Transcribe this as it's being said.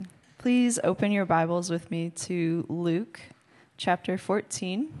Please open your Bibles with me to Luke chapter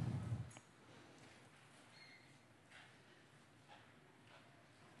 14.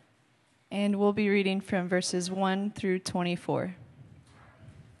 And we'll be reading from verses 1 through 24.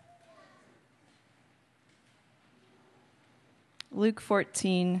 Luke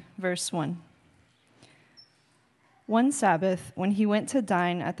 14, verse 1. One Sabbath, when he went to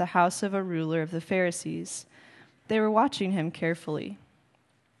dine at the house of a ruler of the Pharisees, they were watching him carefully.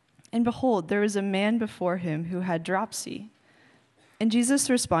 And behold, there was a man before him who had dropsy. And Jesus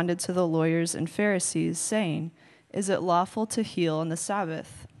responded to the lawyers and Pharisees, saying, "Is it lawful to heal on the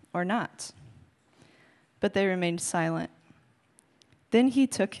Sabbath or not?" But they remained silent. Then he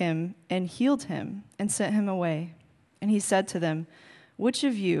took him and healed him and sent him away. And he said to them, "Which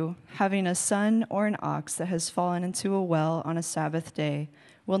of you, having a son or an ox that has fallen into a well on a Sabbath day,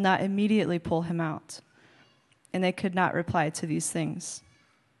 will not immediately pull him out?" And they could not reply to these things.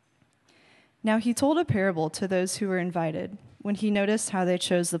 Now he told a parable to those who were invited, when he noticed how they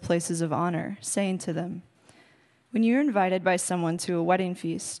chose the places of honor, saying to them, "When you are invited by someone to a wedding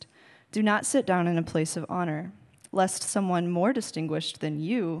feast, do not sit down in a place of honor, lest someone more distinguished than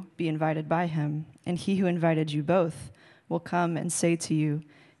you be invited by him, and he who invited you both will come and say to you,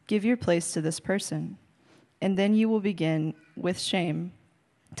 'Give your place to this person,' and then you will begin with shame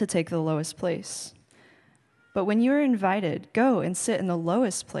to take the lowest place. But when you are invited, go and sit in the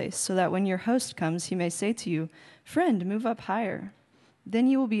lowest place, so that when your host comes, he may say to you, 'Friend, move up higher.' Then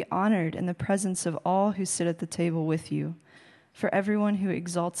you will be honored in the presence of all who sit at the table with you. For everyone who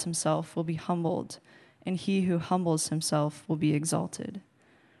exalts himself will be humbled, and he who humbles himself will be exalted."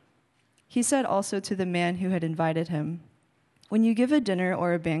 He said also to the man who had invited him, "When you give a dinner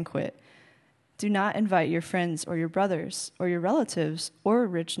or a banquet, do not invite your friends or your brothers or your relatives or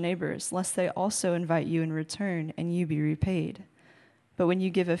rich neighbors, lest they also invite you in return and you be repaid. But when you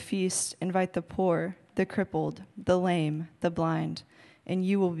give a feast, invite the poor, the crippled, the lame, the blind, and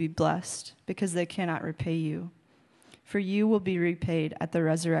you will be blessed, because they cannot repay you. For you will be repaid at the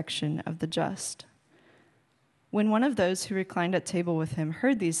resurrection of the just." When one of those who reclined at table with him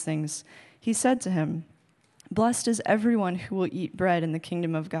heard these things, he said to him, "Blessed is everyone who will eat bread in the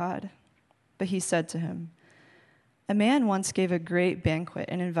kingdom of God." But he said to him, "A man once gave a great banquet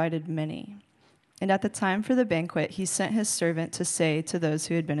and invited many. And at the time for the banquet, he sent his servant to say to those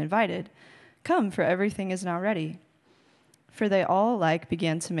who had been invited, 'Come, for everything is now ready.' For they all alike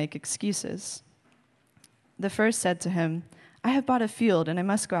began to make excuses. The first said to him, 'I have bought a field, and I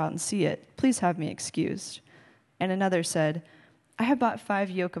must go out and see it. Please have me excused.' And another said, 'I have bought 5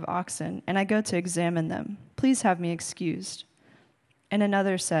 yoke of oxen, and I go to examine them. Please have me excused.' And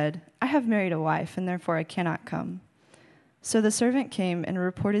another said, 'I have married a wife, and therefore I cannot come.' So the servant came and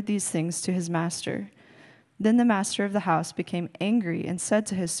reported these things to his master. Then the master of the house became angry and said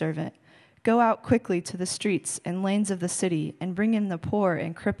to his servant, 'Go out quickly to the streets and lanes of the city, and bring in the poor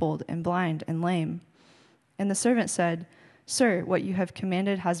and crippled and blind and lame.' And the servant said, 'Sir, what you have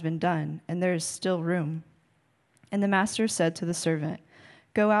commanded has been done, and there is still room.' And the master said to the servant,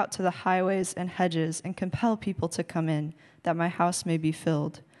 'Go out to the highways and hedges and compel people to come in, that my house may be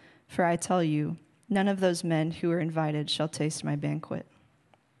filled. For I tell you, none of those men who are invited shall taste my banquet.'"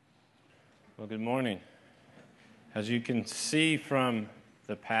 Well, good morning. As you can see from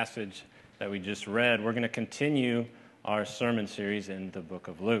the passage that we just read, we're going to continue our sermon series in the book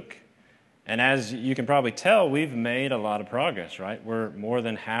of Luke. And as you can probably tell, we've made a lot of progress, right? We're more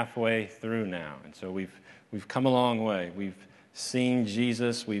than halfway through now. And so we've come a long way. We've seen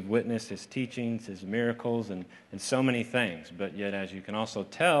Jesus, we've witnessed his teachings, his miracles, and so many things. But yet, as you can also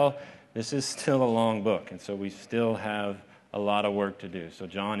tell, this is still a long book, and so we still have a lot of work to do. So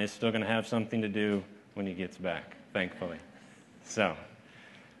John is still going to have something to do when he gets back, thankfully.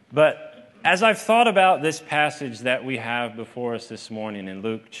 But as I've thought about this passage that we have before us this morning in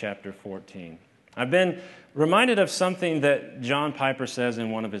Luke chapter 14, I've been reminded of something that John Piper says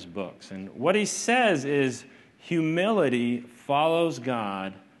in one of his books. And what he says is, humility follows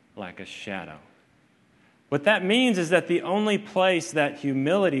God like a shadow. What that means is that the only place that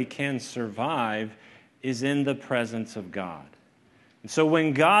humility can survive is in the presence of God. And so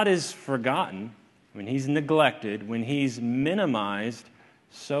when God is forgotten, when he's neglected, when he's minimized,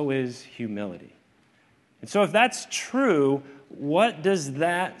 so is humility. And so if that's true, what does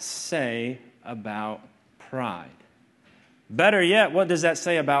that say about pride? Better yet, what does that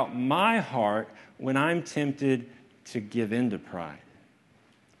say about my heart when I'm tempted to give in to pride?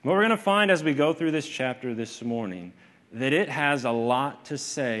 What we're going to find as we go through this chapter this morning, that it has a lot to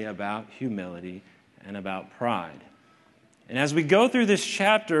say about humility and about pride. And as we go through this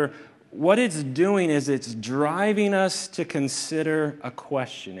chapter, what it's doing is it's driving us to consider a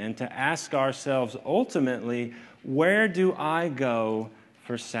question and to ask ourselves, ultimately, where do I go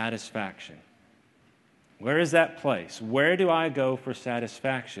for satisfaction? Where is that place? Where do I go for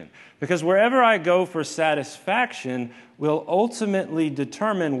satisfaction? Because wherever I go for satisfaction will ultimately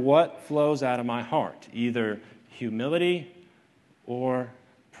determine what flows out of my heart, either humility or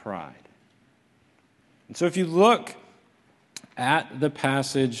pride. And so if you look at the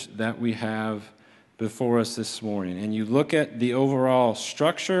passage that we have before us this morning, and you look at the overall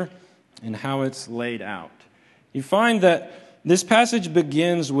structure and how it's laid out, you find that this passage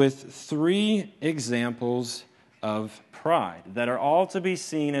begins with 3 examples of pride that are all to be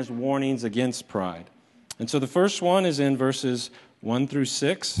seen as warnings against pride. And so the first one is in verses 1 through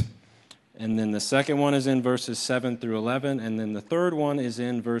 6, and then the second one is in verses 7 through 11, and then the third one is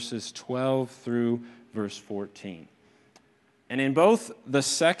in verses 12 through verse 14. And in both the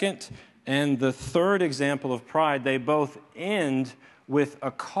second and the third example of pride, they both end with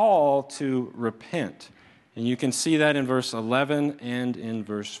a call to repent. And you can see that in verse 11 and in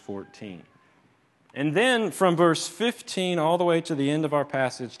verse 14. And then from verse 15 all the way to the end of our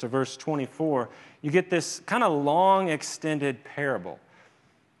passage to verse 24, you get this kind of long extended parable.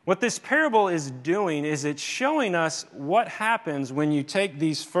 What this parable is doing is it's showing us what happens when you take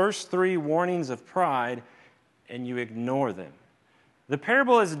these first 3 warnings of pride and you ignore them. The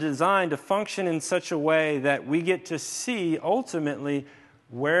parable is designed to function in such a way that we get to see ultimately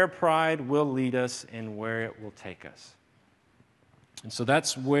where pride will lead us and where it will take us. And so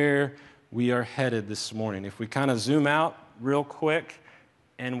that's where we are headed this morning. If we kind of zoom out real quick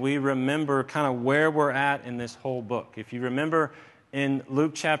and we remember kind of where we're at in this whole book. If you remember in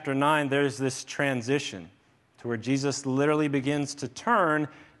Luke chapter 9, there's this transition to where Jesus literally begins to turn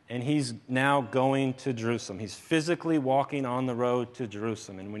and he's now going to Jerusalem. He's physically walking on the road to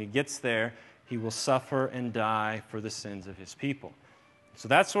Jerusalem. And when he gets there, he will suffer and die for the sins of his people. So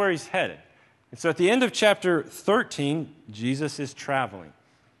that's where he's headed. And so at the end of chapter 13, Jesus is traveling.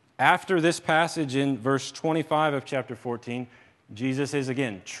 After this passage in verse 25 of chapter 14, Jesus is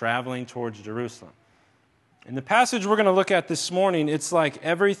again traveling towards Jerusalem. In the passage we're going to look at this morning, it's like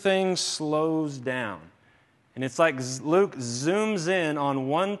everything slows down. And it's like Luke zooms in on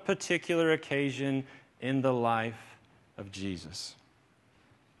one particular occasion in the life of Jesus.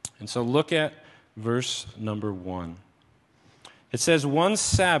 And so look at verse number 1. It says, "One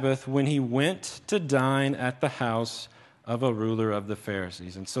Sabbath when he went to dine at the house of a ruler of the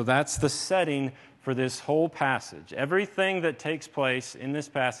Pharisees." And so that's the setting for this whole passage. Everything that takes place in this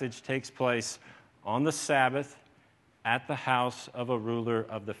passage takes place on the Sabbath at the house of a ruler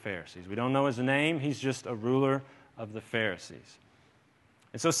of the Pharisees. We don't know his name. He's just a ruler of the Pharisees.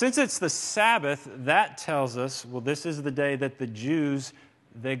 And so since it's the Sabbath, that tells us, well, this is the day that the Jews,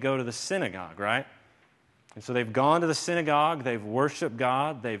 they go to the synagogue, right? And so they've gone to the synagogue, they've worshiped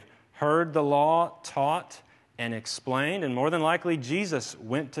God, they've heard the law taught and explained, and more than likely Jesus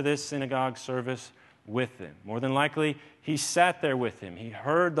went to this synagogue service with them. More than likely he sat there with him. He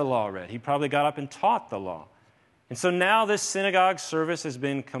heard the law read. He probably got up and taught the law. And so now this synagogue service has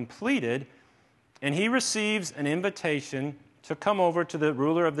been completed, and he receives an invitation to come over to the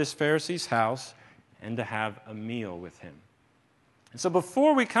ruler of this Pharisee's house and to have a meal with him. And so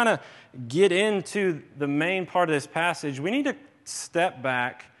before we kind of get into the main part of this passage, we need to step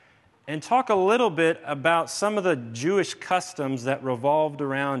back and talk a little bit about some of the Jewish customs that revolved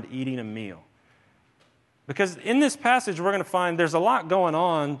around eating a meal. Because in this passage, we're going to find there's a lot going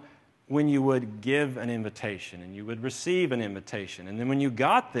on when you would give an invitation and you would receive an invitation. And then when you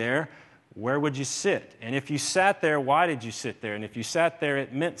got there, where would you sit? And if you sat there, why did you sit there? And if you sat there,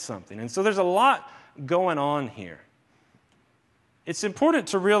 it meant something. And so there's a lot going on here. It's important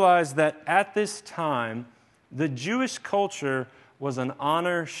to realize that at this time, the Jewish culture was an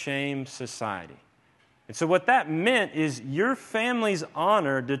honor-shame society. And so what that meant is your family's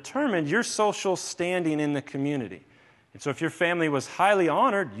honor determined your social standing in the community. And so if your family was highly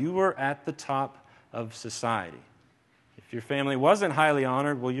honored, you were at the top of society. If your family wasn't highly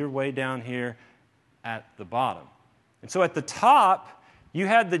honored, well, you're way down here at the bottom. And so at the top, you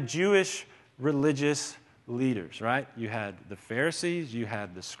had the Jewish religious leaders, right? You had the Pharisees, you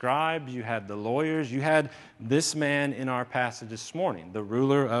had the scribes, you had the lawyers, you had this man in our passage this morning, the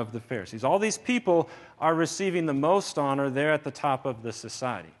ruler of the Pharisees. All these people are receiving the most honor. They're at the top of the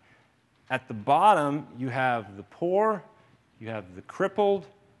society. At the bottom, you have the poor, you have the crippled,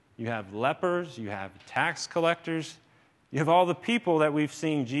 you have lepers, you have tax collectors, you have all the people that we've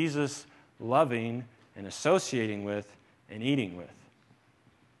seen Jesus loving and associating with and eating with.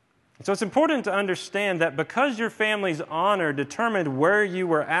 So it's important to understand that because your family's honor determined where you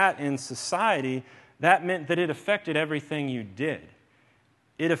were at in society, that meant that it affected everything you did.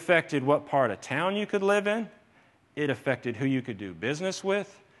 It affected what part of town you could live in. It affected who you could do business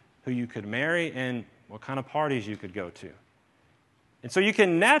with, who you could marry, and what kind of parties you could go to. And so you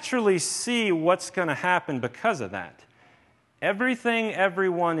can naturally see what's going to happen because of that. Everything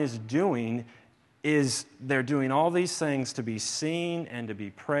everyone is doing is they're doing all these things to be seen and to be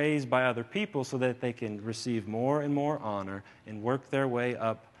praised by other people so that they can receive more and more honor and work their way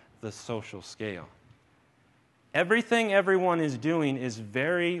up the social scale. Everything everyone is doing is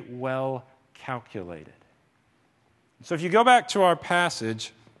very well calculated. So if you go back to our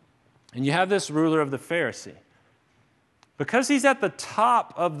passage, and you have this ruler of the Pharisee, because he's at the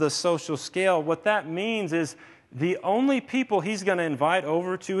top of the social scale, what that means is the only people he's going to invite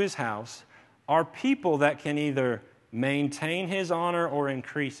over to his house are people that can either maintain his honor or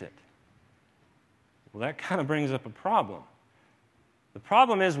increase it. Well, that kind of brings up a problem. The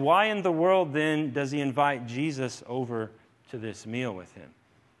problem is, why in the world then does he invite Jesus over to this meal with him?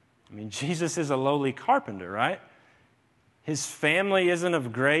 I mean, Jesus is a lowly carpenter, right? His family isn't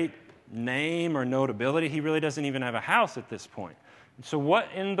of great name or notability. He really doesn't even have a house at this point. So what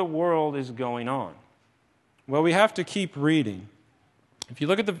in the world is going on? Well, we have to keep reading. If you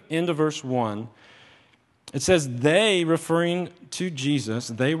look at the end of verse 1, it says, they, referring to Jesus,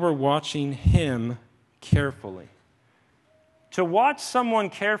 they were watching him carefully. To watch someone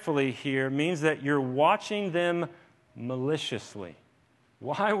carefully here means that you're watching them maliciously.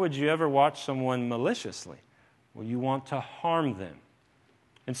 Why would you ever watch someone maliciously? Well, you want to harm them.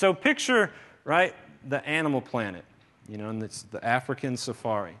 And so picture, right, the Animal Planet, and it's the African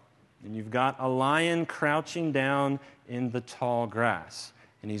safari. And you've got a lion crouching down in the tall grass.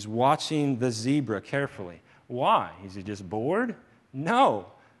 And he's watching the zebra carefully. Why? Is he just bored? No.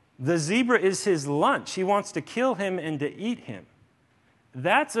 The zebra is his lunch. He wants to kill him and to eat him.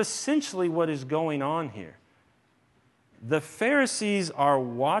 That's essentially what is going on here. The Pharisees are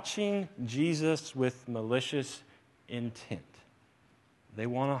watching Jesus with malicious intent. They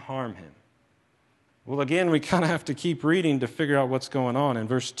want to harm him. Well, again, we kind of have to keep reading to figure out what's going on. In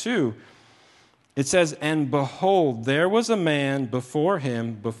verse 2, it says, and behold, there was a man before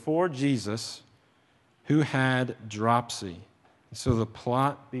him, before Jesus, who had dropsy. So the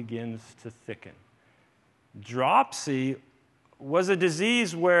plot begins to thicken. Dropsy was a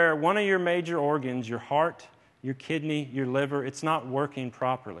disease where one of your major organs, your heart, your kidney, your liver, it's not working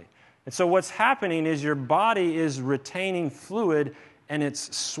properly. And so what's happening is your body is retaining fluid and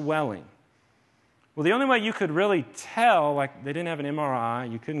it's swelling. Well, the only way you could really tell, like they didn't have an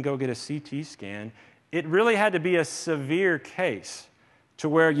MRI, you couldn't go get a CT scan, it really had to be a severe case to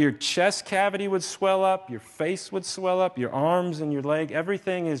where your chest cavity would swell up, your face would swell up, your arms and your leg,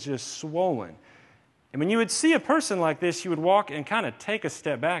 everything is just swollen. And when you would see a person like this, you would walk and kind of take a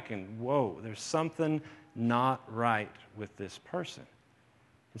step back and, whoa, there's something not right with this person.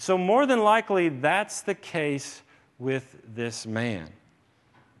 And so more than likely, that's the case with this man.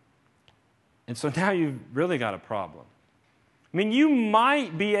 And so now you've really got a problem. I mean, you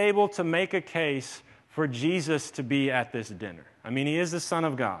might be able to make a case for Jesus to be at this dinner. I mean, he is the Son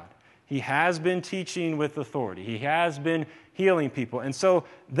of God. He has been teaching with authority. He has been healing people. And so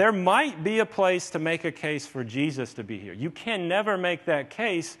there might be a place to make a case for Jesus to be here. You can never make that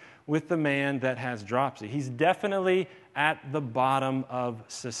case with the man that has dropsy. He's definitely at the bottom of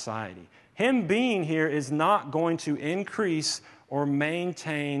society. Him being here is not going to increase or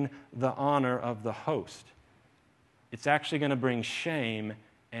maintain the honor of the host. It's actually going to bring shame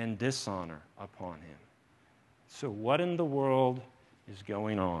and dishonor upon him. So what in the world is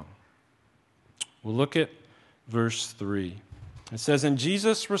going on? We'll look at verse 3. It says, and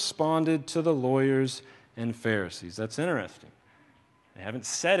Jesus responded to the lawyers and Pharisees. That's interesting. They haven't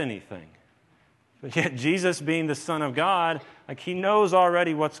said anything. But yet Jesus, being the Son of God, he knows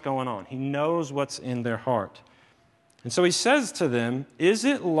already what's going on. He knows what's in their heart. And so he says to them, is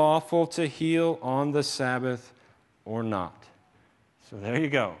it lawful to heal on the Sabbath or not? So there you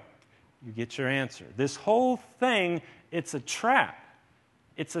go. You get your answer. This whole thing, it's a trap.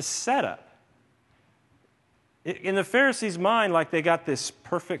 It's a setup. In the Pharisees' mind, they got this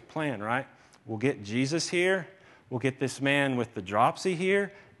perfect plan, right? We'll get Jesus here. We'll get this man with the dropsy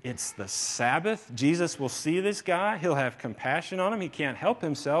here. It's the Sabbath. Jesus will see this guy. He'll have compassion on him. He can't help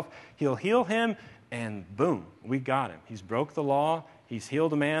himself. He'll heal him. And boom, we got him. He's broke the law. He's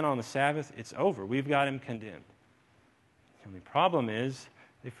healed a man on the Sabbath. It's over. We've got him condemned. The only problem is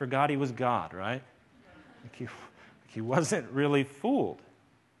they forgot he was God, right? He wasn't really fooled.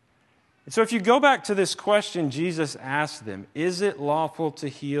 And so if you go back to this question Jesus asked them, is it lawful to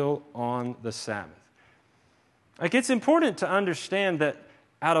heal on the Sabbath? Like, it's important to understand that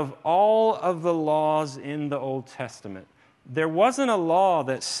out of all of the laws in the Old Testament, there wasn't a law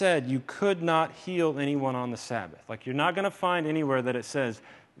that said you could not heal anyone on the Sabbath. Like, you're not going to find anywhere that it says,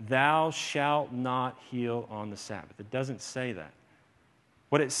 thou shalt not heal on the Sabbath. It doesn't say that.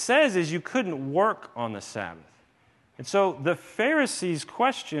 What it says is you couldn't work on the Sabbath. And so the Pharisees'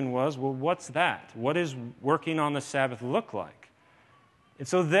 question was, well, what's that? What does working on the Sabbath look like? And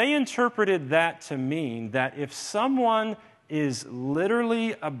so they interpreted that to mean that if someone is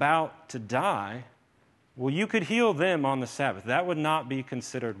literally about to die, well, you could heal them on the Sabbath. That would not be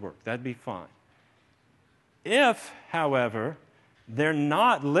considered work. That'd be fine. If, however, they're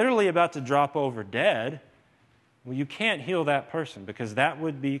not literally about to drop over dead, well, you can't heal that person because that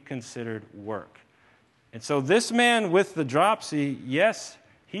would be considered work. And so this man with the dropsy, yes,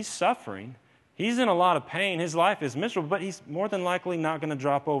 he's suffering. He's in a lot of pain. His life is miserable, but he's more than likely not going to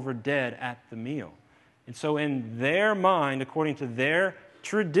drop over dead at the meal. And so in their mind, according to their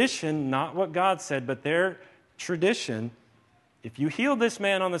tradition, not what God said, but their tradition, if you healed this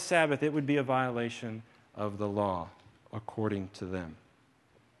man on the Sabbath, it would be a violation of the law, according to them.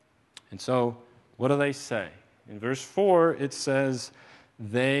 And so what do they say? In verse 4, it says,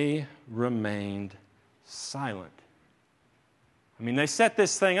 they remained silent. I mean, they set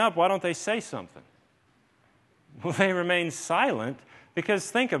this thing up. Why don't they say something? Well, they remain silent because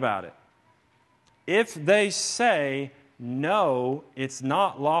think about it. If they say, no, it's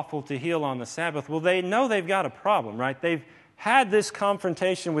not lawful to heal on the Sabbath, well, they know they've got a problem, right? They've had this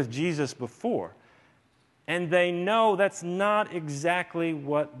confrontation with Jesus before, and they know that's not exactly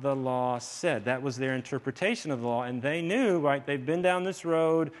what the law said. That was their interpretation of the law, and they knew, right, they've been down this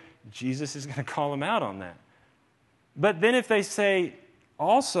road, Jesus is going to call them out on that. But then if they say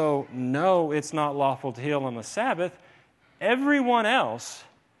also, no, it's not lawful to heal on the Sabbath, everyone else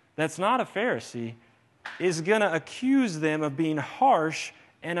that's not a Pharisee is going to accuse them of being harsh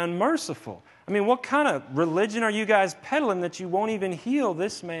and unmerciful. I mean, what kind of religion are you guys peddling that you won't even heal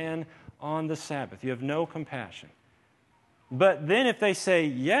this man on the Sabbath? You have no compassion. But then if they say,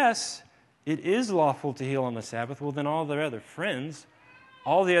 yes, it is lawful to heal on the Sabbath, well, then all their other friends,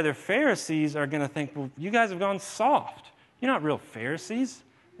 all the other Pharisees are going to think, well, you guys have gone soft. You're not real Pharisees.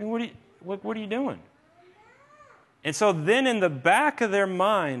 I mean, what are you doing? And so then in the back of their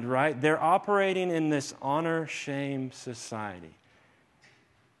mind, right, they're operating in this honor-shame society.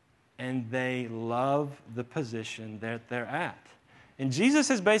 And they love the position that they're at. And Jesus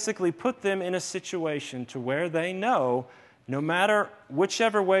has basically put them in a situation to where they know no matter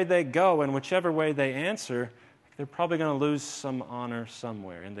whichever way they go and whichever way they answer, they're probably going to lose some honor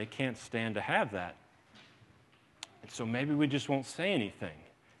somewhere, and they can't stand to have that. And so maybe we just won't say anything,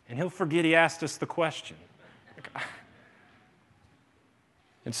 and he'll forget he asked us the question.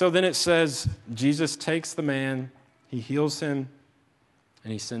 And so then it says, Jesus takes the man, he heals him,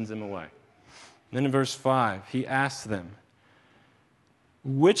 and he sends him away. Then in verse 5, he asks them,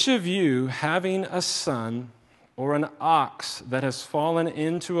 which of you, having a son or an ox that has fallen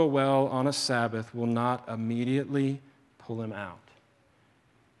into a well on a Sabbath, will not immediately pull him out?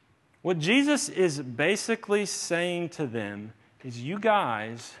 What Jesus is basically saying to them is, you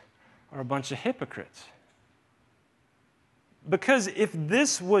guys are a bunch of hypocrites. Because if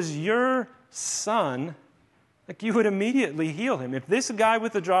this was your son, like, you would immediately heal him. If this guy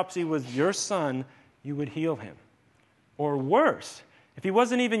with the dropsy was your son, you would heal him. Or worse, if he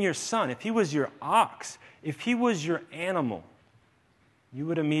wasn't even your son, if he was your ox, if he was your animal, you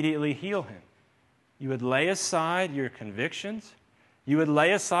would immediately heal him. You would lay aside your convictions. You would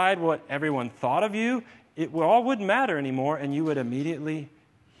lay aside what everyone thought of you. It all wouldn't matter anymore, and you would immediately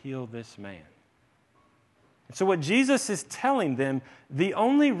heal this man. So what Jesus is telling them, the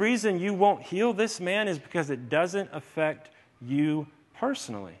only reason you won't heal this man is because it doesn't affect you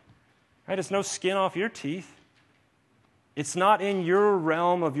personally. Right? It's no skin off your teeth. It's not in your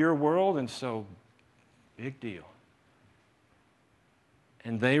realm of your world, and so big deal.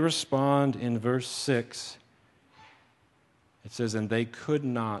 And they respond in verse 6. It says, and they could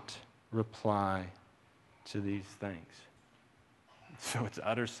not reply to these things. So it's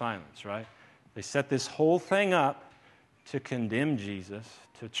utter silence, right? They set this whole thing up to condemn Jesus,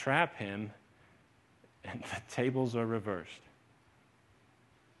 to trap him, and the tables are reversed.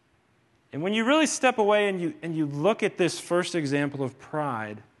 And when you really step away and you look at this first example of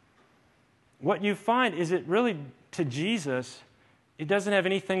pride, what you find is it really, to Jesus, it doesn't have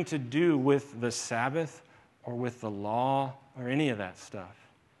anything to do with the Sabbath or with the law or any of that stuff.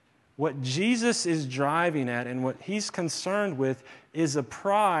 What Jesus is driving at and what he's concerned with is a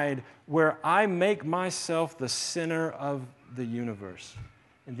pride where I make myself the center of the universe.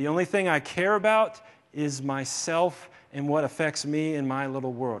 And the only thing I care about is myself and what affects me in my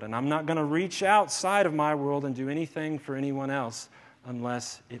little world. And I'm not going to reach outside of my world and do anything for anyone else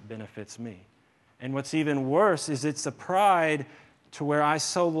unless it benefits me. And what's even worse is it's a pride to where I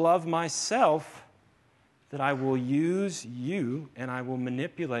so love myself that I will use you and I will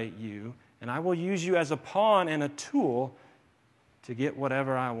manipulate you and I will use you as a pawn and a tool to get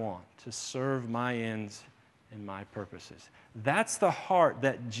whatever I want, to serve my ends and my purposes. That's the heart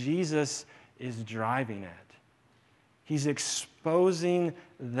that Jesus is driving at. He's exposing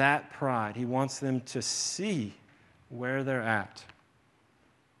that pride. He wants them to see where they're at.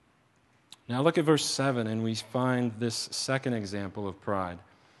 Now look at verse 7, and we find this second example of pride.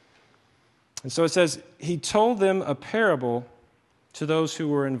 And so it says, he told them a parable to those who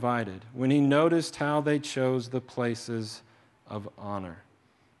were invited when he noticed how they chose the places of honor.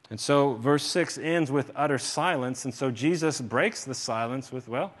 And so verse 6 ends with utter silence, and so Jesus breaks the silence with,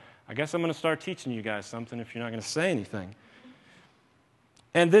 well, I guess I'm going to start teaching you guys something if you're not going to say anything.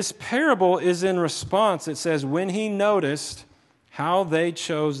 And this parable is in response. It says, when he noticed how they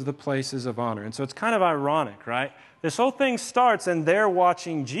chose the places of honor. And so it's kind of ironic, right? This whole thing starts and they're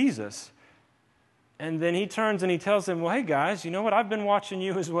watching Jesus. And then he turns and he tells them, well, hey guys, you know what? I've been watching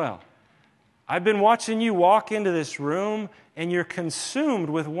you as well. I've been watching you walk into this room and you're consumed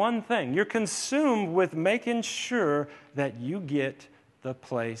with one thing. You're consumed with making sure that you get the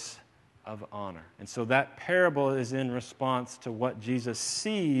place of honor. And so that parable is in response to what Jesus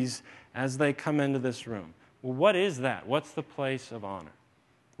sees as they come into this room. Well, what is that? What's the place of honor?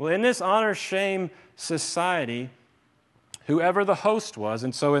 Well, in this honor-shame society, whoever the host was,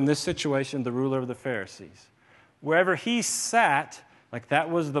 and so in this situation, the ruler of the Pharisees, wherever he sat, like that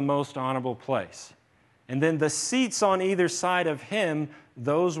was the most honorable place. And then the seats on either side of him,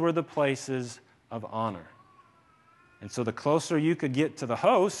 those were the places of honor. And so the closer you could get to the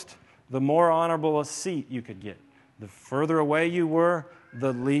host, the more honorable a seat you could get. The further away you were,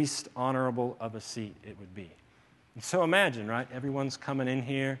 the least honorable of a seat it would be. And so imagine, right? Everyone's coming in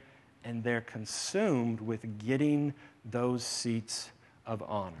here and they're consumed with getting those seats of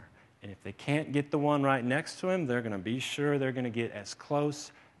honor. And if they can't get the one right next to him, they're going to be sure they're going to get as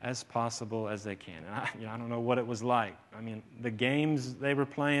close as possible as they can. And I don't know what it was like. I mean, the games they were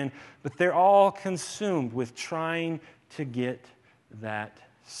playing, but they're all consumed with trying to get that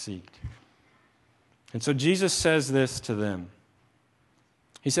seat. And so Jesus says this to them.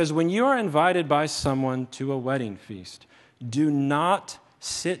 He says, when you are invited by someone to a wedding feast, do not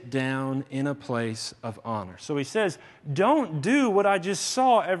sit down in a place of honor. So he says, don't do what I just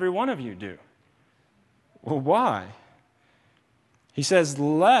saw every one of you do. Well, why? He says,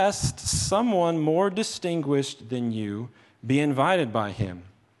 lest someone more distinguished than you be invited by him.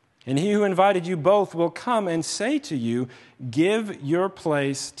 And he who invited you both will come and say to you, give your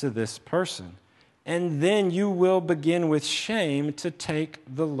place to this person. And then you will begin with shame to take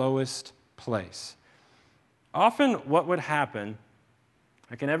the lowest place. Often what would happen,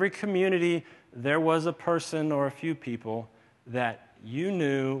 like in every community, there was a person or a few people that you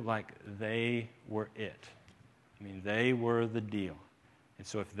knew like they were it. I mean, they were the deal. And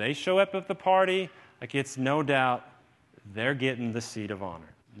so if they show up at the party, like it's no doubt they're getting the seat of honor.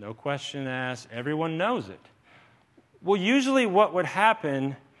 No question asked. Everyone knows it. Well, usually what would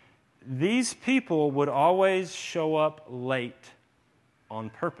happen, these people would always show up late on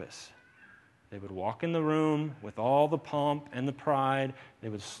purpose. They would walk in the room with all the pomp and the pride. They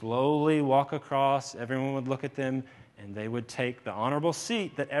would slowly walk across. Everyone would look at them, and they would take the honorable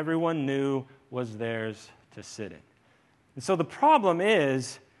seat that everyone knew was theirs to sit in. And so the problem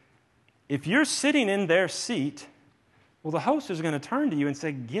is, if you're sitting in their seat, well, the host is going to turn to you and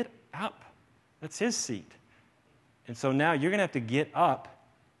say, get up. That's his seat. And so now you're going to have to get up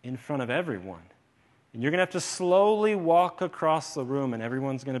in front of everyone. And you're going to have to slowly walk across the room, and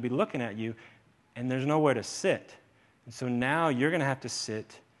everyone's going to be looking at you, and there's nowhere to sit. And so now you're going to have to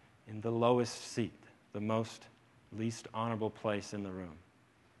sit in the lowest seat, the least honorable place in the room.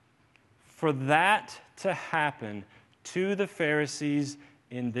 For that to happen to the Pharisees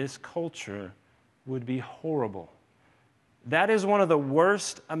in this culture would be horrible. That is one of the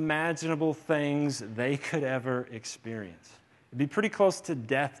worst imaginable things they could ever experience. It'd be pretty close to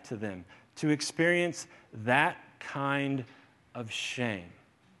death to them to experience that kind of shame.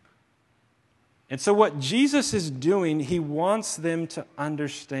 And so what Jesus is doing, he wants them to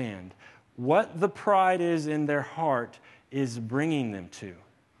understand what the pride is in their heart is bringing them to.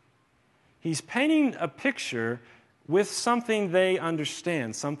 He's painting a picture with something they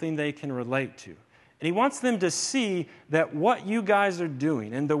understand, something they can relate to. And he wants them to see that what you guys are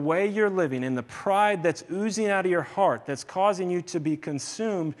doing and the way you're living and the pride that's oozing out of your heart that's causing you to be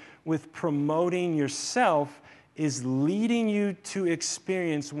consumed with promoting yourself is leading you to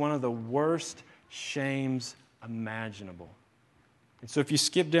experience one of the worst shames imaginable. And so if you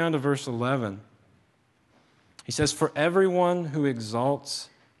skip down to verse 11, he says, "For everyone who exalts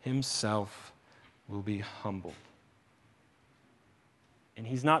himself will be humbled." And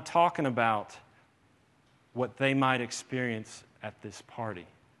he's not talking about what they might experience at this party.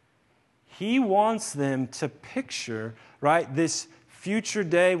 He wants them to picture, right, this future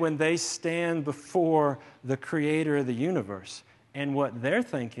day when they stand before the creator of the universe. And what they're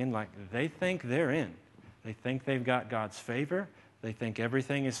thinking, like they think they're in. They think they've got God's favor. They think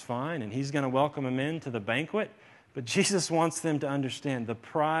everything is fine and he's going to welcome them into the banquet. But Jesus wants them to understand the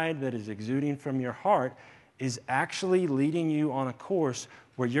pride that is exuding from your heart is actually leading you on a course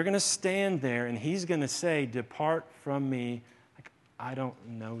where you're going to stand there and he's going to say, "Depart from me, like I don't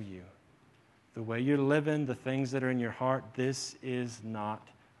know you. The way you're living, the things that are in your heart, this is not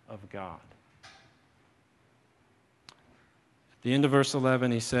of God." At the end of verse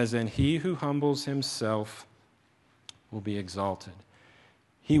 11, he says, "And he who humbles himself will be exalted."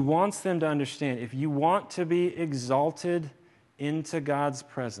 He wants them to understand, if you want to be exalted into God's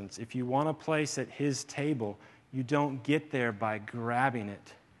presence, if you want a place at his table, you don't get there by grabbing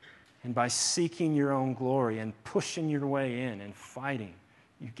it and by seeking your own glory and pushing your way in and fighting.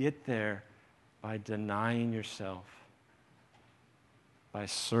 You get there by denying yourself, by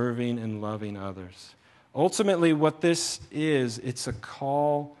serving and loving others. Ultimately, what this is, it's a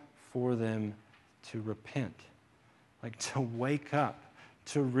call for them to repent, like to wake up,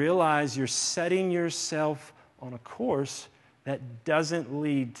 to realize you're setting yourself on a course that doesn't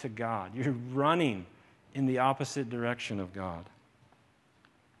lead to God. You're running in the opposite direction of God.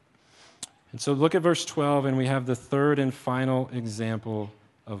 And so look at verse 12, and we have the third and final example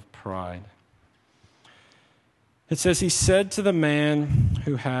of pride. It says, "He said to the man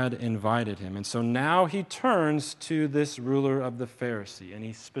who had invited him." And so now he turns to this ruler of the Pharisee, and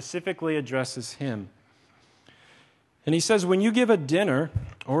he specifically addresses him. And he says, "When you give a dinner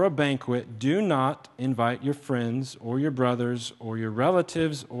or a banquet, do not invite your friends or your brothers or your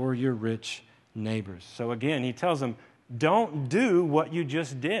relatives or your rich neighbors." So again, he tells them, don't do what you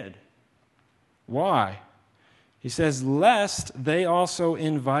just did. Why? He says, "Lest they also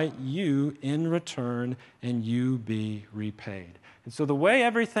invite you in return and you be repaid." And so the way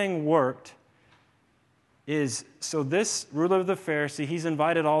everything worked is, so this ruler of the Pharisee, he's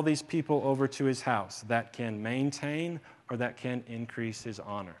invited all these people over to his house that can maintain or that can increase his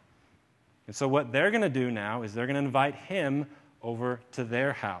honor. And so what they're going to do now is they're going to invite him over to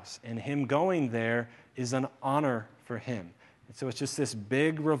their house. And him going there is an honor for him. And so it's just this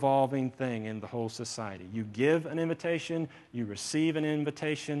big revolving thing in the whole society. You give an invitation, you receive an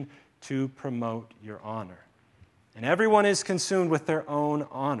invitation to promote your honor. And everyone is consumed with their own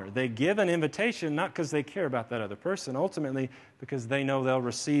honor. They give an invitation not because they care about that other person, ultimately because they know they'll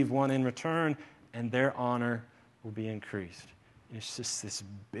receive one in return and their honor will be increased. It's just this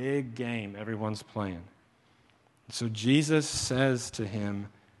big game everyone's playing. So Jesus says to him,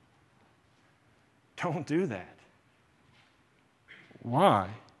 don't do that. Why?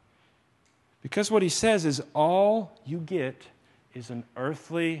 Because what he says is all you get is an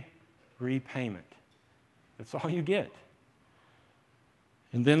earthly repayment. That's all you get.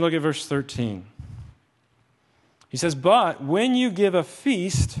 And then look at verse 13. He says, "But when you give a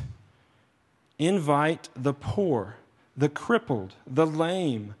feast, invite the poor, the crippled, the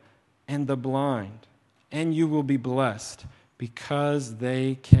lame, and the blind, and you will be blessed, because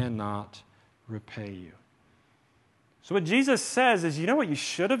they cannot repay you." So what Jesus says is, you know what you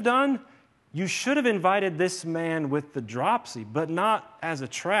should have done? You should have invited this man with the dropsy, but not as a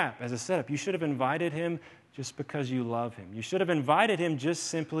trap, as a setup. You should have invited him just because you love him. You should have invited him just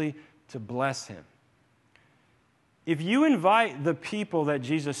simply to bless him. If you invite the people that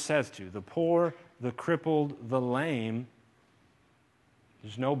Jesus says to, the poor, the crippled, the lame,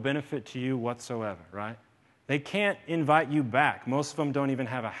 there's no benefit to you whatsoever, right? They can't invite you back. Most of them don't even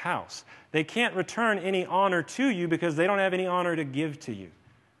have a house. They can't return any honor to you because they don't have any honor to give to you.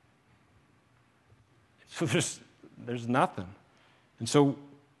 So there's nothing. And so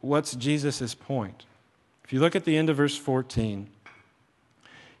what's Jesus' point? If you look at the end of verse 14,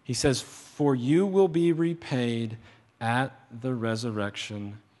 he says, "For you will be repaid at the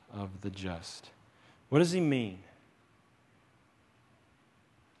resurrection of the just." What does he mean?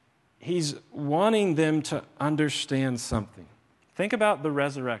 He's wanting them to understand something. Think about the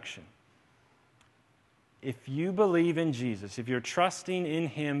resurrection. if you believe in Jesus, if you're trusting in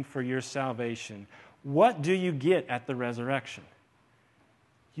Him for your salvation, what do you get at the resurrection?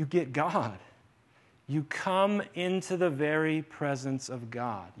 You get God. You come into the very presence of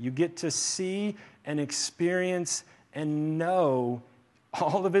God. You get to see and experience and know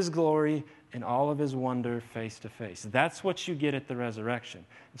all of His glory and all of His wonder face to face. That's what you get at the resurrection.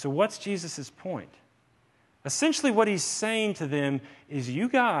 And so what's Jesus' point? Essentially what He's saying to them is, you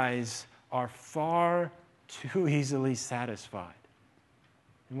guys are far too easily satisfied.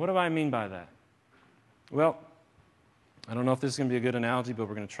 And what do I mean by that? Well, I don't know if this is going to be a good analogy, but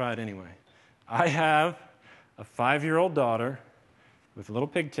we're going to try it anyway. I have a 5-year-old daughter with little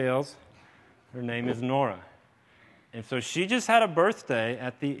pigtails. Her name is Nora. And so she just had a birthday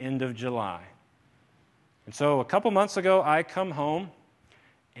at the end of July. And so a couple months ago, I come home,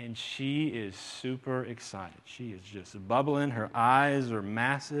 and she is super excited. She is just bubbling. Her eyes are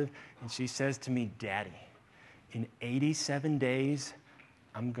massive. And she says to me, "Daddy, in 87 days,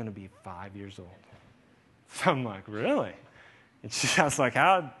 I'm going to be 5 years old." So I'm like, "Really?" And I was like,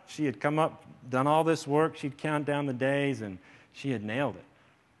 how? She had come up, done all this work. She'd count down the days, and she had nailed it.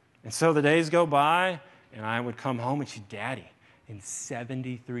 And so the days go by, and I would come home, and she'd, "Daddy, in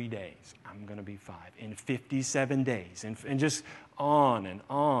 73 days, I'm going to be 5. In 57 days." And just on and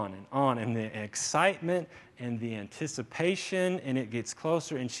on and on. And the excitement and the anticipation, and it gets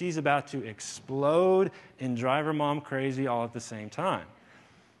closer, and she's about to explode and drive her mom crazy all at the same time.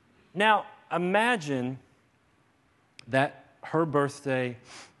 Now, imagine that her birthday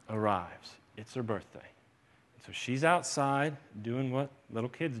arrives. It's her birthday. So she's outside doing what little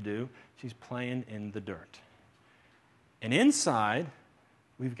kids do. She's playing in the dirt. And inside,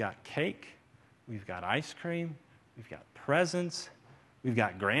 we've got cake, we've got ice cream, we've got presents, we've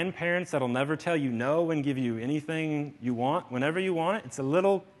got grandparents that'll never tell you no and give you anything you want whenever you want it. It's a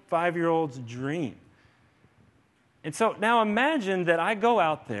little 5-year-old's dream. And so now imagine that I go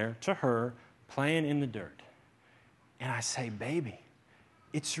out there to her playing in the dirt. And I say, "Baby,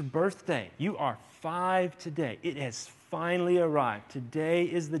 it's your birthday. You are 5 today. It has finally arrived. Today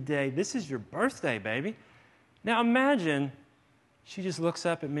is the day. This is your birthday, baby." Now imagine she just looks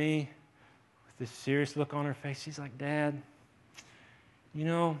up at me with this serious look on her face. She's like, "Dad, you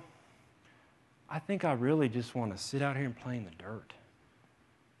know, I think I really just want to sit out here and play in the dirt.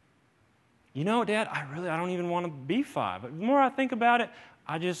 You know, Dad, I don't even want to be 5. But the more I think about it,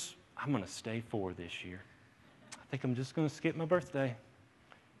 I'm going to stay 4 this year. I think I'm just going to skip my birthday."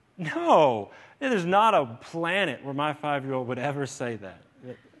 No, there's not a planet where my 5-year-old would ever say that.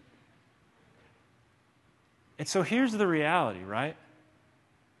 And so here's the reality, right?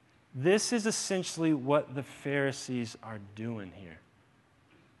 This is essentially what the Pharisees are doing here.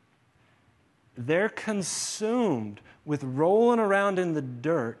 They're consumed with rolling around in the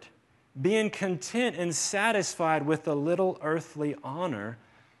dirt, being content and satisfied with a little earthly honor,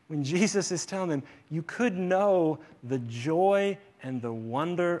 when Jesus is telling them, you could know the joy and the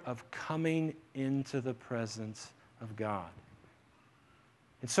wonder of coming into the presence of God.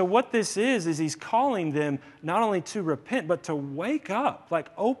 And so what this is He's calling them not only to repent, but to wake up. Like,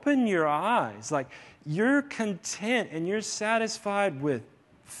 open your eyes. Like, you're content and you're satisfied with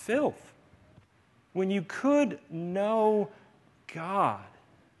filth when you could know God.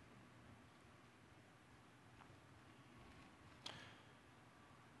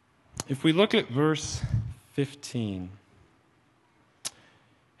 If we look at verse 15,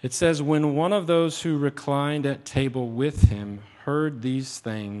 it says, "When one of those who reclined at table with him heard these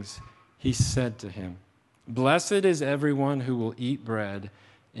things, he said to him, 'Blessed is everyone who will eat bread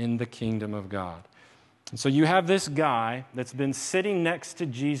in the kingdom of God.'" And so you have this guy that's been sitting next to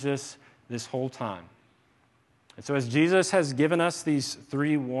Jesus this whole time. And so as Jesus has given us these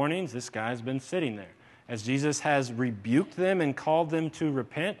 3 warnings, this guy's been sitting there. As Jesus has rebuked them and called them to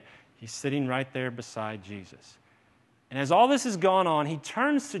repent, he's sitting right there beside Jesus. And as all this has gone on, he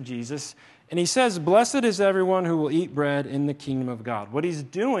turns to Jesus and he says, "Blessed is everyone who will eat bread in the kingdom of God." What he's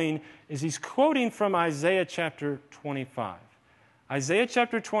doing is he's quoting from Isaiah chapter 25. Isaiah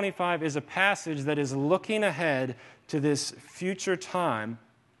chapter 25 is a passage that is looking ahead to this future time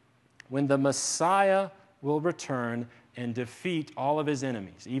when the Messiah will return and defeat all of his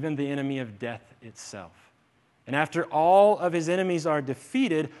enemies, even the enemy of death itself. And after all of his enemies are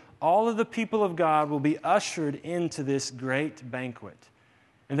defeated, all of the people of God will be ushered into this great banquet.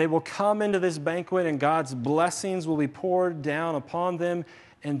 And they will come into this banquet, and God's blessings will be poured down upon them,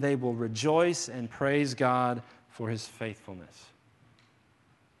 and they will rejoice and praise God for his faithfulness.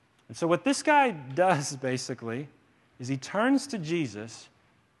 And so what this guy does, basically, is he turns to Jesus,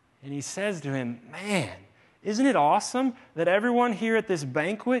 and he says to him, "Man, Isn't it awesome that everyone here at this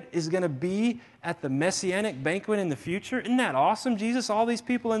banquet is going to be at the Messianic banquet in the future? Isn't that awesome, Jesus? All these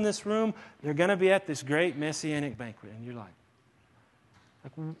people in this room, they're going to be at this great Messianic banquet. And you're like,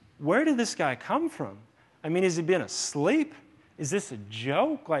 where did this guy come from? I mean, has he been asleep? Is this a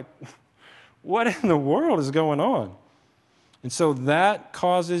joke? Like, what in the world is going on? And so that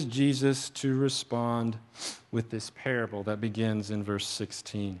causes Jesus to respond with this parable that begins in verse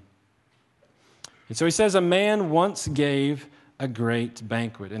 16. And so he says, a man once gave a great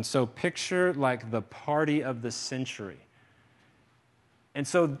banquet. And so picture like the party of the century. And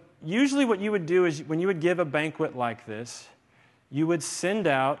so usually what you would do is when you would give a banquet like this, you would send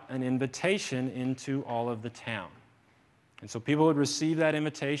out an invitation into all of the town. And so people would receive that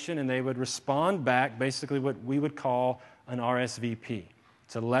invitation and they would respond back, basically what we would call an RSVP,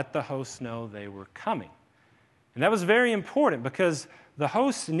 to let the host know they were coming. And that was very important because the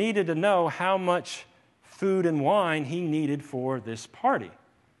host needed to know how much food and wine he needed for this party.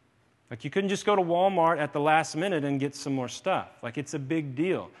 Like you couldn't just go to Walmart at the last minute and get some more stuff. Like it's a big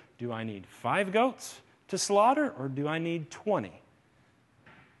deal. Do I need 5 goats to slaughter or do I need 20?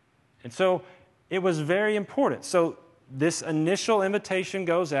 And so it was very important. So this initial invitation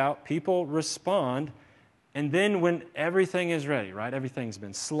goes out, people respond, and then when everything is ready, right? Everything's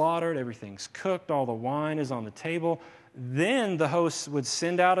been slaughtered, everything's cooked, all the wine is on the table, then the host would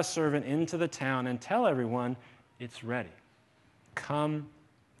send out a servant into the town and tell everyone, it's ready. Come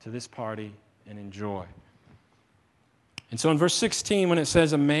to this party and enjoy. And so in verse 16, when it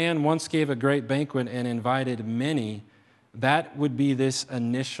says a man once gave a great banquet and invited many, that would be this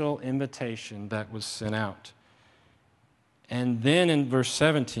initial invitation that was sent out. And then in verse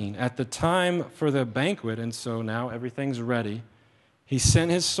 17, at the time for the banquet, and so now everything's ready, he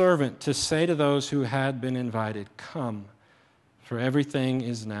sent his servant to say to those who had been invited, come, for everything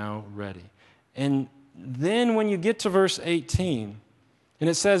is now ready. And then when you get to verse 18, and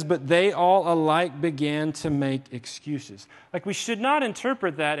it says, but they all alike began to make excuses. Like we should not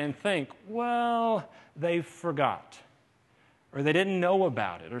interpret that and think, well, they forgot, or they didn't know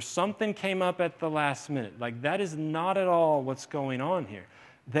about it, or something came up at the last minute. Like that is not at all what's going on here.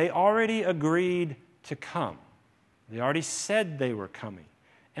 They already agreed to come. They already said they were coming.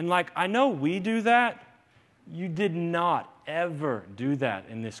 And like, I know we do that. You did not ever do that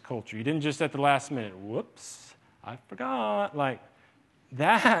in this culture. You didn't just at the last minute, whoops, I forgot. Like,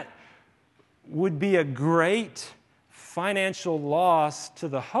 that would be a great financial loss to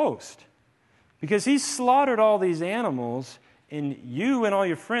the host because he's slaughtered all these animals and you and all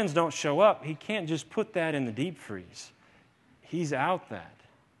your friends don't show up. He can't just put that in the deep freeze. He's out that.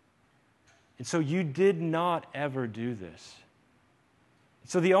 And so you did not ever do this.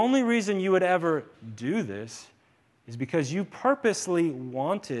 So the only reason you would ever do this is because you purposely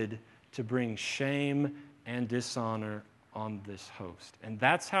wanted to bring shame and dishonor on this host. And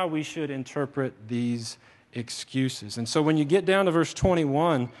that's how we should interpret these excuses. And so when you get down to verse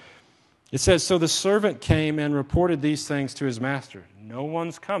 21, it says, so the servant came and reported these things to his master. No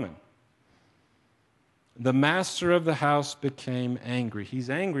one's coming. The master of the house became angry. He's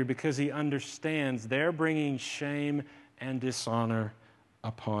angry because he understands they're bringing shame and dishonor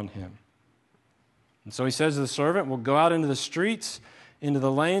upon him. And so he says to the servant, well, go out into the streets, into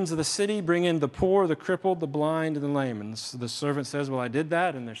the lanes of the city, bring in the poor, the crippled, the blind, and the lame. And the servant says, well, I did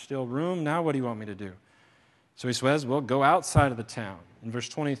that, and there's still room. Now what do you want me to do? So he says, well, go outside of the town. In verse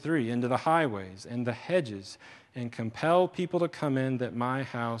 23, into the highways and the hedges, and compel people to come in that my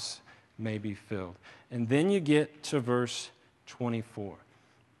house may be filled. And then you get to verse 24.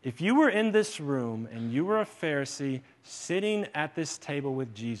 If you were in this room and you were a Pharisee sitting at this table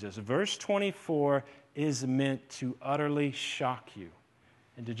with Jesus, verse 24 is meant to utterly shock you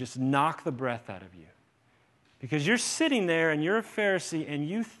and to just knock the breath out of you. Because you're sitting there and you're a Pharisee and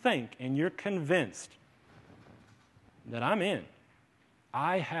you think and you're convinced that I'm in.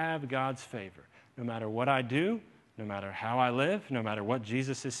 I have God's favor. No matter what I do, no matter how I live, no matter what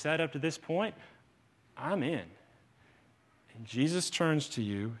Jesus has said up to this point, I'm in. And Jesus turns to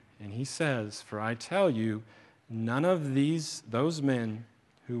you and he says, for I tell you, none of those men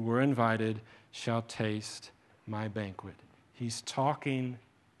who were invited shall taste my banquet. He's talking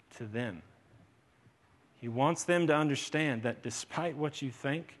to them. He wants them to understand that despite what you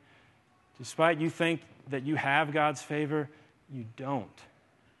think, despite you think that you have God's favor, you don't.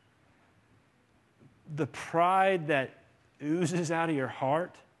 The pride that oozes out of your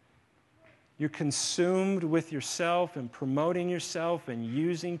heart, you're consumed with yourself and promoting yourself and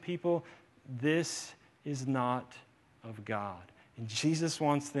using people, this is not of God. And Jesus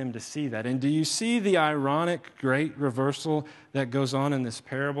wants them to see that. And do you see the ironic, great reversal that goes on in this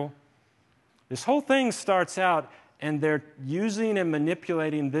parable? This whole thing starts out, and they're using and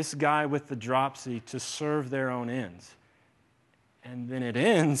manipulating this guy with the dropsy to serve their own ends. And then it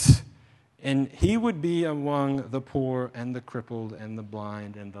ends, and he would be among the poor and the crippled and the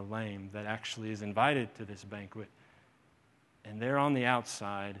blind and the lame that actually is invited to this banquet. And they're on the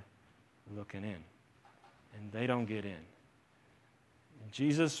outside looking in, and they don't get in.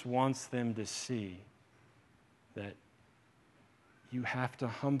 Jesus wants them to see that you have to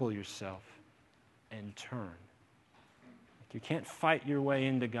humble yourself and turn. You can't fight your way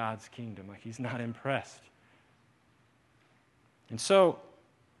into God's kingdom. He's not impressed. And so,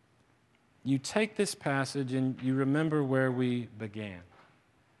 you take this passage and you remember where we began.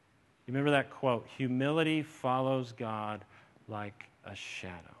 You remember that quote, humility follows God like a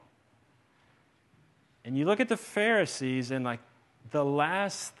shadow. And you look at the Pharisees, and the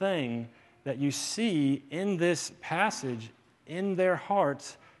last thing that you see in this passage in their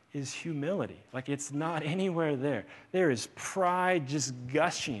hearts is humility. It's not anywhere there. There is pride just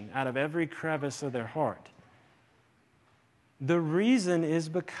gushing out of every crevice of their heart. The reason is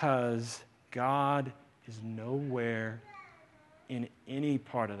because God is nowhere in any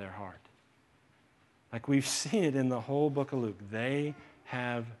part of their heart. We've seen it in the whole book of Luke. They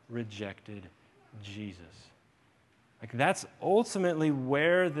have rejected Jesus. That's ultimately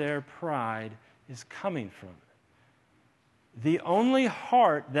where their pride is coming from. The only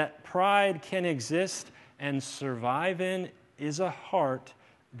heart that pride can exist and survive in is a heart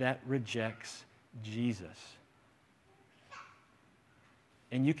that rejects Jesus.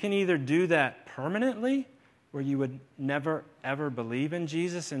 And you can either do that permanently, where you would never, ever believe in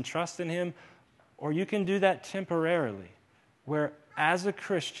Jesus and trust in Him, or you can do that temporarily, where as a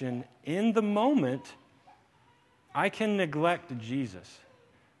Christian, in the moment, I can neglect Jesus.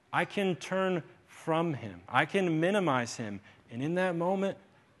 I can turn from Him. I can minimize Him. And in that moment,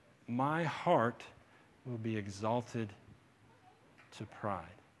 my heart will be exalted to pride.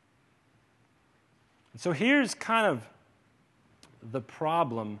 And so here's kind of the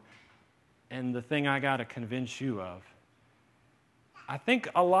problem and the thing I got to convince you of. I think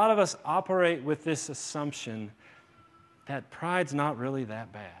a lot of us operate with this assumption that pride's not really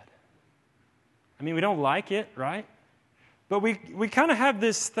that bad. We don't like it, right? But we kind of have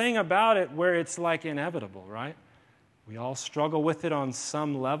this thing about it where it's inevitable, right? We all struggle with it on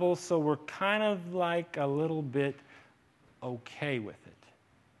some level, so we're kind of a little bit okay with it.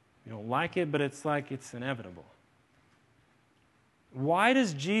 We don't like it, but it's it's inevitable. Why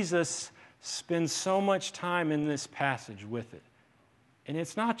does Jesus spend so much time in this passage with it? And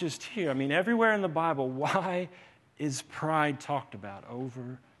it's not just here. Everywhere in the Bible, why is pride talked about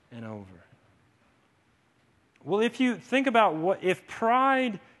over and over? Well, if you think about if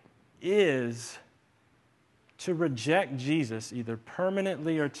pride is to reject Jesus, either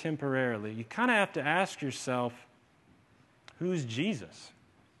permanently or temporarily, you kind of have to ask yourself, who's Jesus?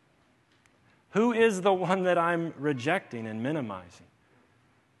 Who is the one that I'm rejecting and minimizing?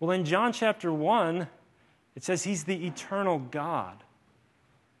 Well, in John chapter 1, it says He's the eternal God.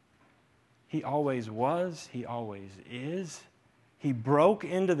 He always was. He always is. He broke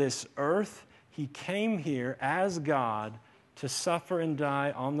into this earth. He came here as God to suffer and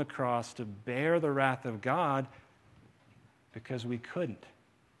die on the cross to bear the wrath of God because we couldn't.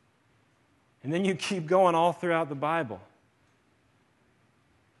 And then you keep going all throughout the Bible.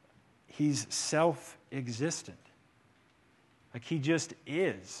 He's self-existent. He just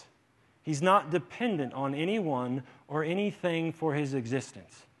is. He's not dependent on anyone or anything for His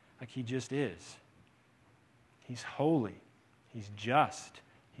existence. He just is. He's holy. He's just.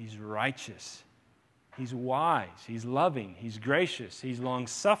 He's righteous. He's wise. He's loving. He's gracious. He's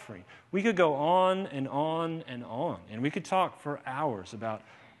long-suffering. We could go on and on and on. And we could talk for hours about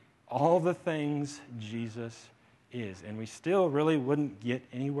all the things Jesus is. And we still really wouldn't get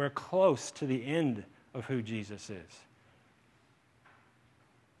anywhere close to the end of who Jesus is.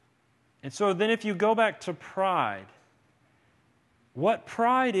 And so then if you go back to pride, what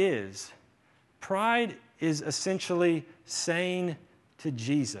pride is essentially saying to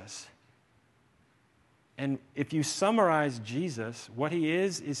Jesus. And if you summarize Jesus, what He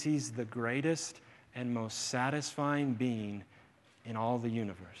is He's the greatest and most satisfying being in all the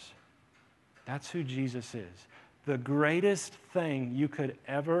universe. That's who Jesus is. The greatest thing you could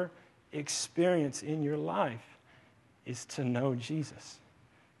ever experience in your life is to know Jesus.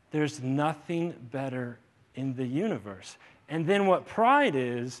 There's nothing better in the universe. And then what pride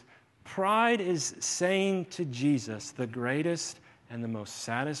is saying to Jesus, the greatest and the most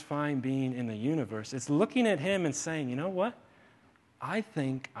satisfying being in the universe, it's looking at Him and saying, you know what? I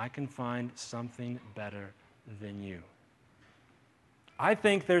think I can find something better than you. I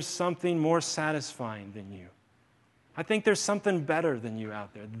think there's something more satisfying than you. I think there's something better than you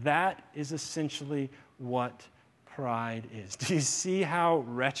out there. That is essentially what pride is. Do you see how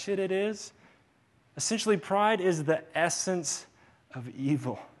wretched it is? Essentially, pride is the essence of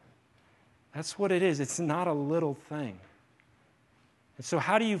evil. That's what it is. It's not a little thing. And so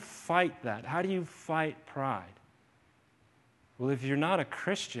how do you fight that? How do you fight pride? Well, if you're not a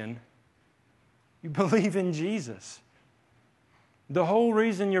Christian, you believe in Jesus. The whole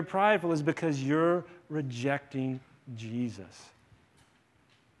reason you're prideful is because you're rejecting Jesus.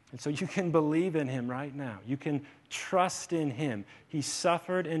 And so you can believe in him right now. You can trust in him. He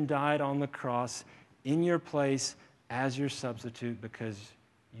suffered and died on the cross in your place as your substitute because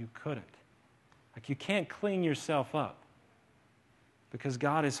you couldn't. Like, you can't clean yourself up because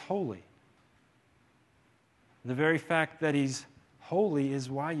God is holy. The very fact that he's holy is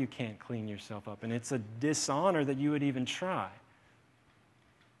why you can't clean yourself up. And it's a dishonor that you would even try.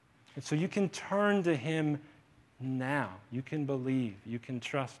 And so you can turn to him now. You can believe. You can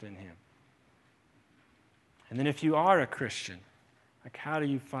trust in him. And then if you are a Christian, like, how do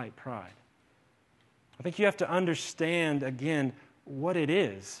you fight pride? I think you have to understand, again, what it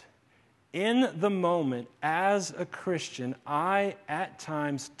is. In the moment, as a Christian, I at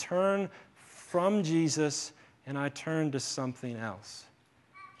times turn from Jesus and I turn to something else.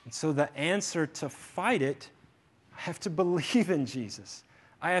 And so the answer to fight it, I have to believe in Jesus.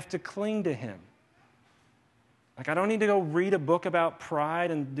 I have to cling to him. Like, I don't need to go read a book about pride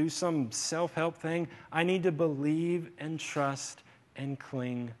and do some self-help thing. I need to believe and trust and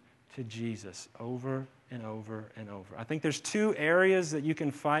cling to Jesus over and over and over. I think there's two areas that you can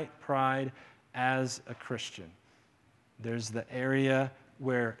fight pride as a Christian. There's the area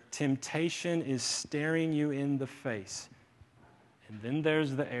where temptation is staring you in the face. And then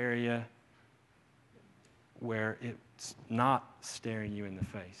there's the area where it's not staring you in the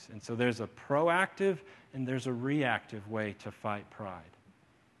face. And so there's a proactive and there's a reactive way to fight pride.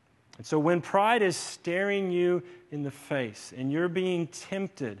 And so when pride is staring you in the face and you're being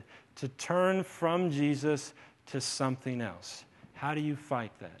tempted to turn from Jesus to something else, how do you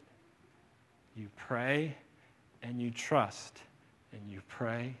fight that? You pray and you trust, and you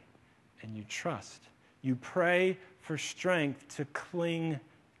pray and you trust. You pray for strength to cling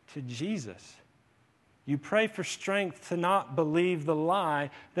to Jesus. You pray for strength to not believe the lie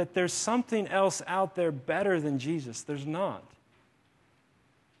that there's something else out there better than Jesus. There's not.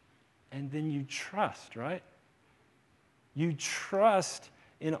 And then you trust, right? You trust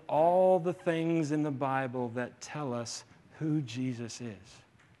in all the things in the Bible that tell us who Jesus is.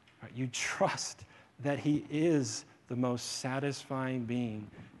 Right? You trust that he is the most satisfying being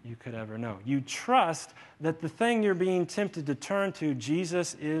you could ever know. You trust that the thing you're being tempted to turn to,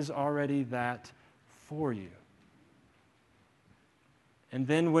 Jesus is already that for you. And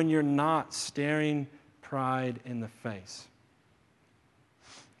then when you're not staring pride in the face.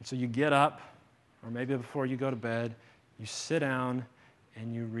 And so you get up, or maybe before you go to bed, you sit down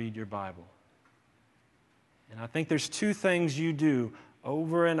and you read your Bible. And I think there's two things you do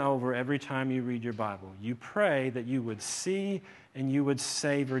over and over every time you read your Bible. You pray that you would see and you would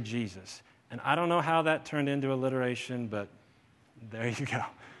savor Jesus. And I don't know how that turned into alliteration, but there you go.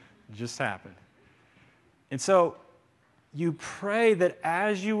 It just happened. And so you pray that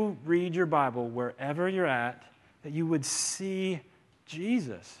as you read your Bible, wherever you're at, that you would see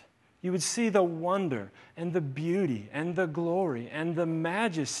Jesus. You would see the wonder and the beauty and the glory and the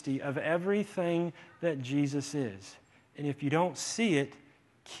majesty of everything that Jesus is. And if you don't see it,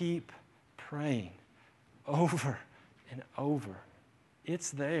 keep praying over and over.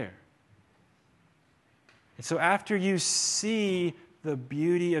 It's there. And so after you see the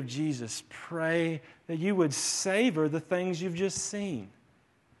beauty of Jesus, pray that you would savor the things you've just seen.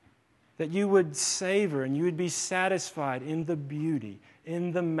 That you would savor and you would be satisfied in the beauty,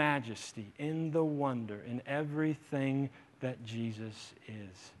 in the majesty, in the wonder, in everything that Jesus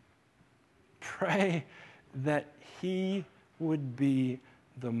is. Pray that he would be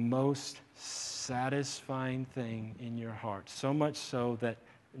the most satisfying thing in your heart, so much so that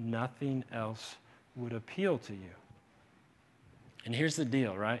nothing else would appeal to you. And here's the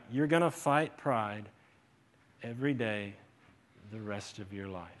deal, right? You're going to fight pride every day the rest of your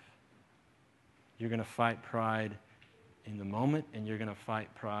life. You're going to fight pride in the moment, and you're going to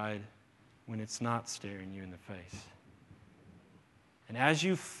fight pride when it's not staring you in the face. And as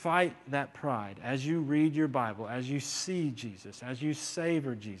you fight that pride, as you read your Bible, as you see Jesus, as you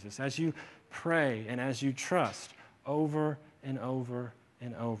savor Jesus, as you pray and as you trust over and over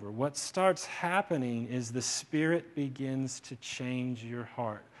and over, what starts happening is the Spirit begins to change your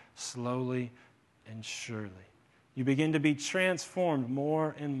heart slowly and surely. You begin to be transformed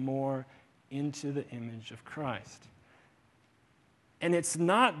more and more into the image of Christ. And it's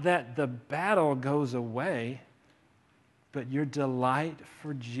not that the battle goes away, but your delight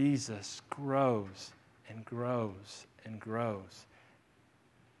for Jesus grows and grows and grows.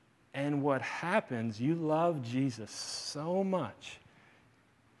 And what happens, you love Jesus so much,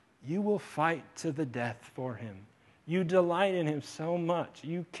 you will fight to the death for him. You delight in him so much,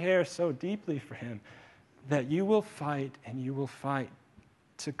 you care so deeply for him, that you will fight and you will fight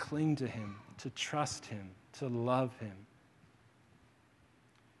to cling to him, to trust him, to love him.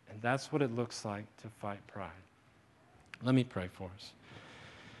 And that's what it looks like to fight pride. Let me pray for us.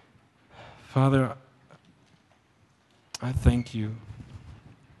 Father, I thank you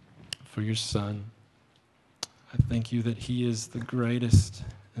for your Son. I thank you that he is the greatest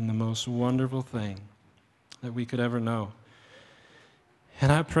and the most wonderful thing that we could ever know.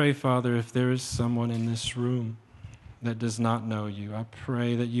 And I pray, Father, if there is someone in this room that does not know you, I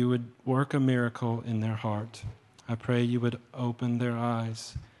pray that you would work a miracle in their heart. I pray you would open their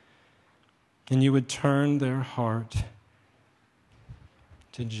eyes and you would turn their heart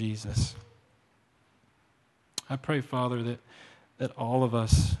to Jesus. I pray, Father, that all of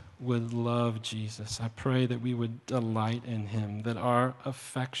us would love Jesus. I pray that we would delight in him, that our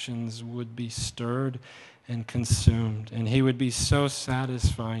affections would be stirred and consumed, and he would be so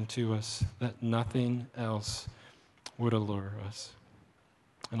satisfying to us that nothing else would allure us.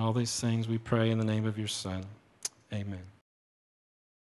 And all these things we pray in the name of your Son. Amen.